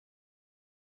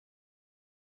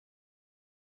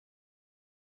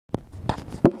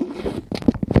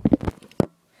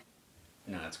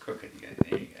it's crooked.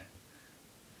 There you go.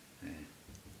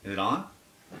 Is it on?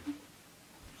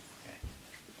 Okay.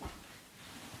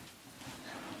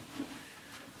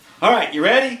 All right, you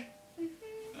ready?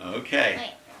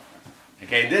 Okay.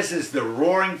 Okay, this is the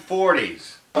Roaring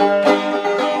 40's.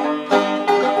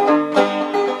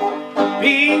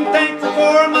 Being thankful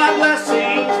for my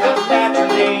blessings, 'cause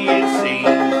naturally it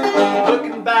seems,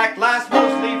 looking back, life's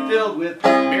mostly filled with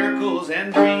miracles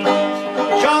and dreams,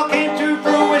 which all came to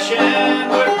fruition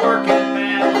with work and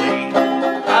family.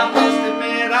 I must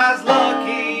admit I was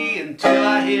lucky until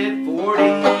I hit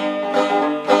 40.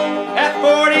 At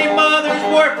 40, mother's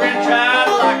boyfriend tried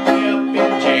to lock me up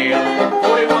in jail.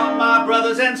 41, my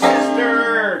brothers and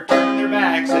sister turned their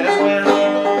backs as well.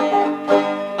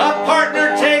 A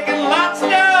partner taking lots of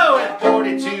dough at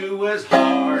 42 was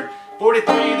hard.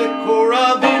 43, the Corps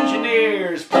of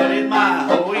Engineers flooded my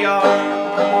whole yard.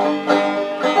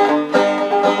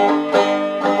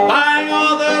 Buying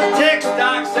all those tech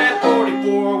stocks at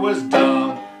 44 was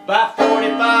dumb. By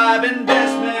 45,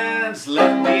 investments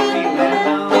left me feeling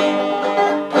numb.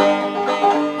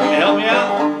 You can help me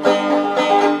out?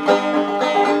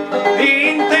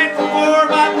 Being thankful for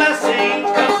my blessings,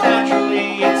 'cause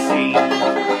naturally it seems,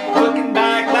 looking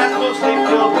back, life's mostly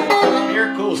filled with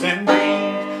miracles and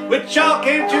dreams, which all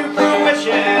came to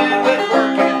fruition with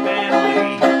work and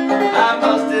family. I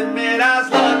must admit I was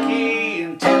lucky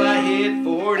until I hit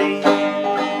 40.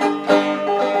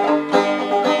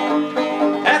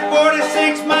 At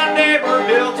 46, my neighbor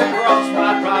built across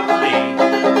my property,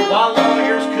 while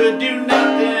lawyers could do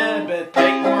nothing but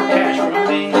take more cash from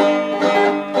me.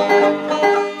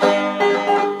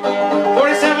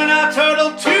 47, I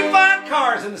totaled 2 fine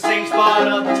cars in the same spot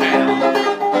of the town.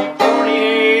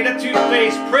 48, a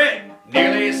two-faced prick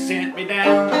nearly sent me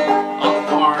down on the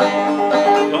farm.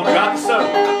 Don't drop the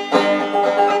soap.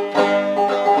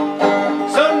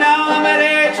 So now I'm at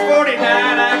age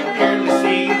 49, I can clearly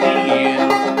see the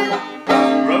end.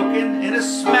 Broken in a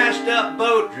smashed up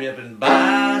boat driven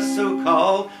by a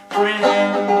so-called friend.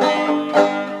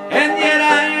 And yet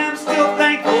I am still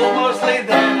thankful mostly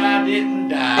that I didn't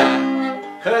die,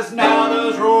 'cause now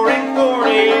those roaring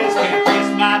 40's can kiss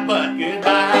my butt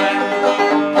goodbye.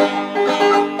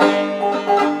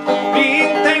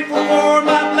 Being thankful for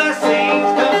my blessings,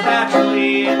 'cause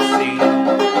naturally it seems,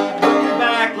 looking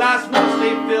back, life's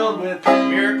mostly filled with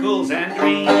miracles and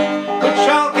dreams, which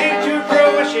all came to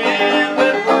fruition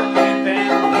with work and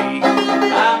family.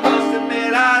 I must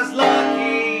admit I was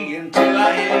lucky until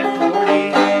I hit 40.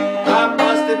 I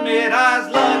must admit I was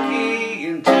lucky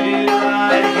until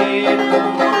I hit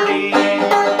 40.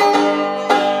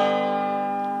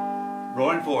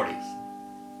 Roaring 40's.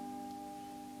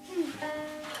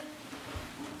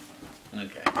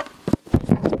 Okay.